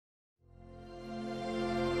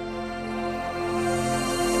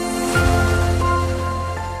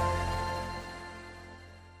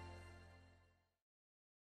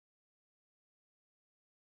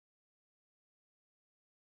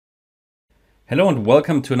Hello and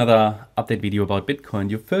welcome to another update video about Bitcoin.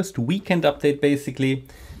 Your first weekend update basically.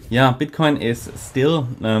 Yeah, Bitcoin is still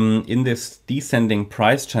in this descending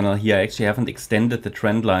price channel here. I actually haven't extended the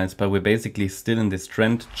trend lines, but we're basically still in this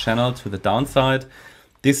trend channel to the downside.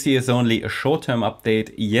 This here is only a short-term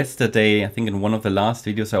update. Yesterday, I think in one of the last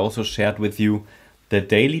videos, I also shared with you the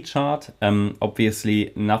daily chart.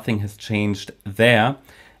 Obviously, nothing has changed there.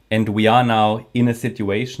 And we are now in a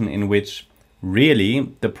situation in which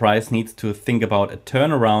really the price needs to think about a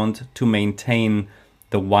turnaround to maintain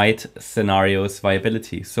the white scenario's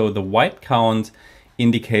viability. So the white count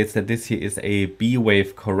indicates that this here is a B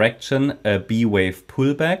wave correction, a B wave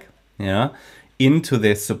pullback, into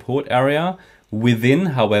this support area. Within,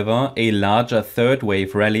 however, a larger third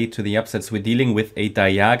wave rally to the upside. So we're dealing with a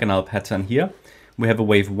diagonal pattern here. We have a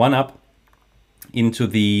wave one up into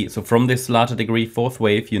the, so from this larger degree, fourth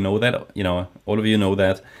wave, you know that, all of you know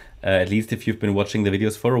that, at least if you've been watching the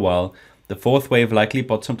videos for a while. The fourth wave likely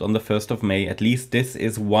bottomed on the 1st of May. At least this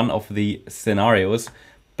is one of the scenarios,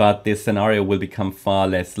 but this scenario will become far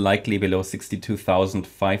less likely below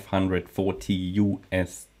 62,540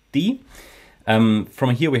 USD.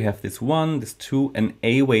 From here we have this one, this two, an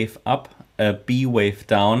A wave up, a B wave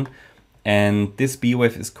down, and this B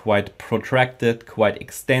wave is quite protracted, quite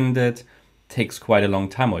extended, takes quite a long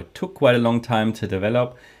time, or it took quite a long time to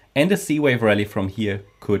develop, and a C wave rally from here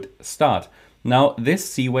could start. Now this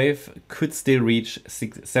C wave could still reach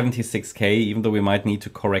 76k, even though we might need to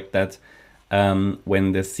correct that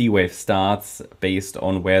when the C wave starts based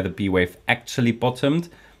on where the B wave actually bottomed.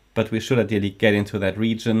 But we should ideally get into that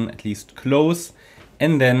region, at least close,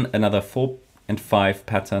 and then another 4 and 5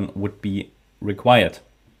 pattern would be required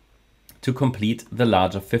to complete the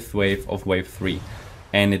larger fifth wave of wave 3.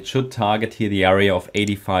 And it should target here the area of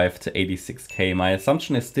 85 to 86k. My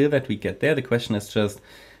assumption is still that we get there. The question is just,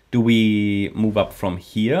 do we move up from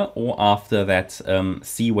here or after that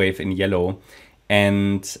C wave in yellow?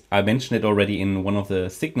 And I mentioned it already in one of the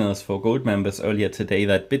signals for gold members earlier today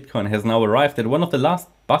that Bitcoin has now arrived at one of the last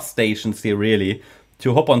bus stations here really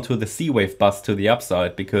to hop onto the C wave bus to the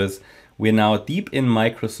upside, because we're now deep in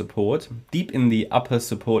micro support, deep in the upper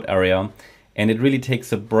support area. And it really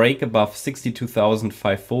takes a break above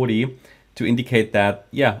 62,540 to indicate that,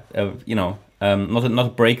 not a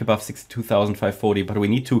break above 62,540, but we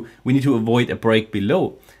need to avoid a break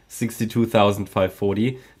below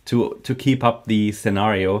 62,540 to keep up the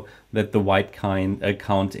scenario that the white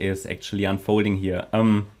count is actually unfolding here.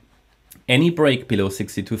 Any break below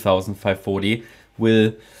 62,540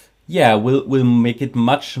 will make it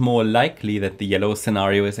much more likely that the yellow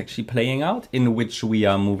scenario is actually playing out, in which we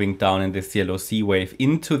are moving down in this yellow C wave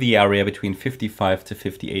into the area between 55 to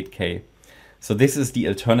 58k. So this is the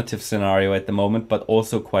alternative scenario at the moment, but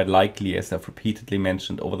also quite likely, as I've repeatedly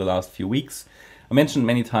mentioned over the last few weeks. I mentioned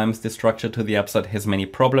many times the structure to the upside has many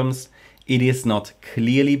problems. It is not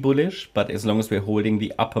clearly bullish, but as long as we're holding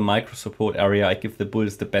the upper micro support area, I give the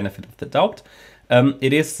bulls the benefit of the doubt.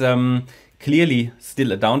 It is clearly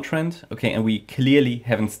still a downtrend, okay, and we clearly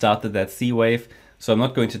haven't started that C wave. So I'm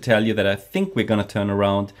not going to tell you that I think we're going to turn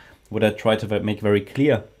around. What I try to make very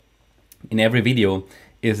clear in every video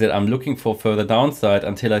is that I'm looking for further downside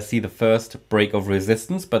until I see the first break of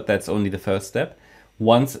resistance, but that's only the first step.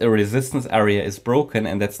 Once a resistance area is broken,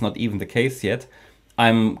 and that's not even the case yet,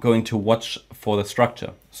 I'm going to watch for the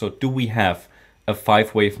structure. So do we have a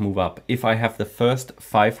 5-wave move up? If I have the first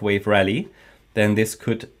 5-wave rally, then this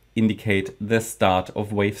could indicate the start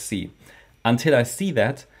of wave C. Until I see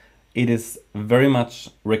that, it is very much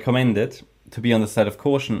recommended to be on the side of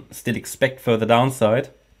caution, still expect further downside.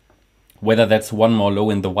 Whether that's one more low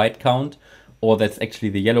in the white count or that's actually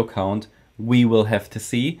the yellow count, we will have to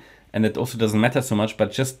see. And it also doesn't matter so much,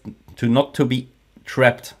 but just not to be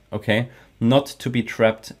trapped, okay? Not to be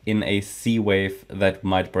trapped in a C wave that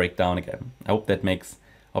might break down again. I hope that makes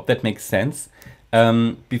sense.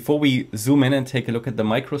 Before we zoom in and take a look at the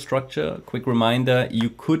microstructure, quick reminder, you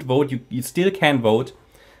could vote, you still can vote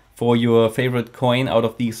for your favorite coin out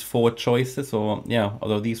of these 4 choices, out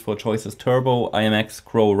of these 4 choices: Turbo, IMX,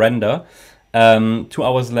 Crow, Render. 2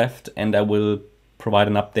 hours left, and I will provide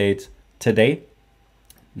an update today.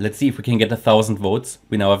 Let's see if we can get 1,000 votes.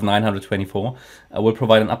 We now have 924. I will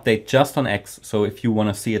provide an update just on X. So if you want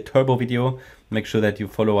to see a Turbo video, make sure that you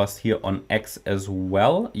follow us here on X as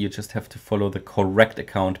well. You just have to follow the correct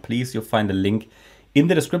account, please. You'll find a link in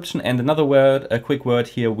the description. And another word, a quick word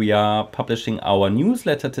here. We are publishing our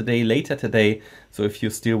newsletter today, later today. So if you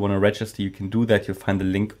still want to register, you can do that. You'll find the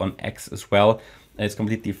link on X as well. It's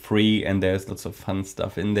completely free, and there's lots of fun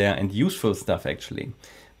stuff in there and useful stuff actually.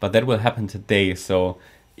 But that will happen today. So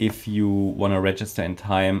if you want to register in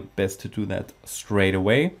time, best to do that straight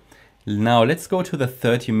away. Now let's go to the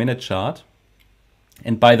 30-minute chart.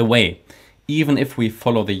 And by the way, even if we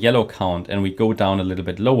follow the yellow count and we go down a little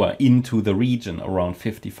bit lower into the region around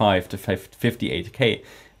 55 to 58k,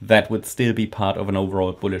 that would still be part of an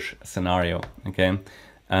overall bullish scenario. Okay.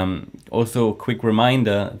 Also, quick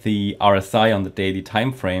reminder, the RSI on the daily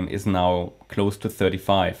time frame is now close to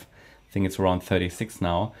 35. I think it's around 36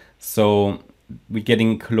 now. So we're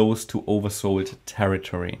getting close to oversold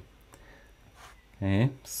territory. Okay,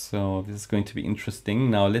 so this is going to be interesting.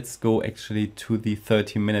 Now let's go actually to the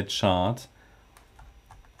 30-minute chart.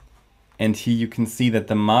 And here you can see that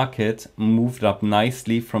the market moved up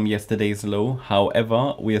nicely from yesterday's low.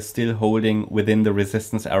 However, we are still holding within the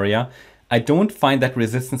resistance area. I don't find that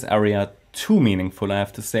resistance area too meaningful, I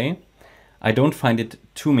have to say. I don't find it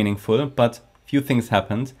too meaningful, but few things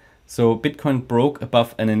happened. So Bitcoin broke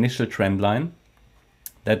above an initial trend line.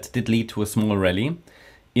 That did lead to a small rally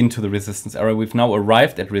into the resistance area. We've now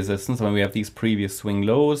arrived at resistance when we have these previous swing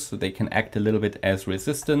lows, so they can act a little bit as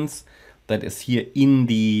resistance. That is here in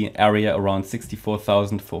the area around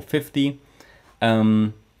 64,450.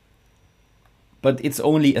 But it's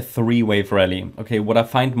only a 3-wave rally. Okay, what I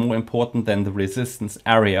find more important than the resistance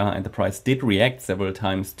area, and the price did react several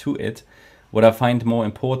times to it, what I find more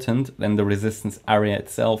important than the resistance area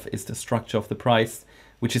itself is the structure of the price,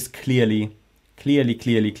 which is clearly a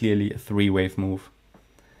 3-wave move.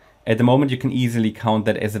 At the moment, you can easily count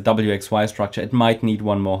that as a WXY structure. It might need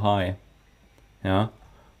one more high. Yeah.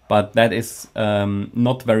 But that is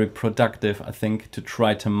not very productive, I think, to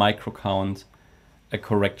try to micro count a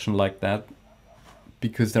correction like that,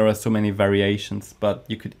 because there are so many variations. But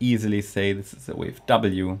you could easily say this is a wave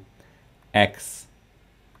W, X,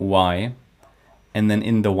 Y, and then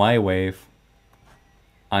in the Y wave,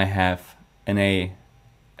 I have an A,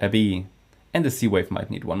 a B, and the C wave might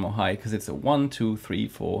need one more high because it's a 1, 2, 3,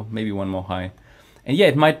 4, maybe one more high. And yeah,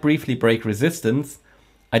 it might briefly break resistance.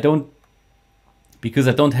 Because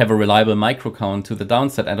I don't have a reliable micro count to the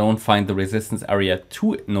downside, I don't find the resistance area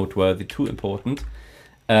too noteworthy, too important.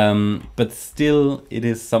 But still, it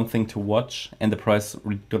is something to watch, and the price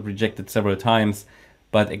got rejected several times.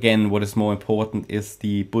 But again, what is more important is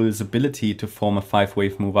the bull's ability to form a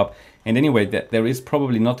 5-wave move up. And anyway, there is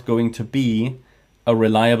probably not going to be a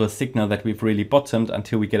reliable signal that we've really bottomed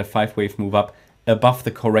until we get a 5-wave move up above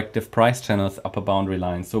the corrective price channel's upper boundary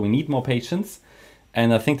line. So we need more patience.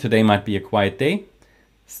 And I think today might be a quiet day.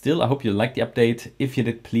 Still, I hope you liked the update. If you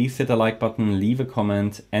did, please hit the like button, leave a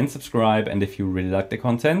comment and subscribe. And if you really like the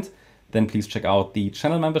content, then please check out the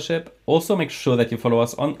channel membership. Also, make sure that you follow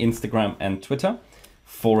us on Instagram and Twitter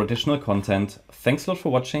for additional content. Thanks a lot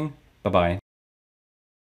for watching. Bye-bye.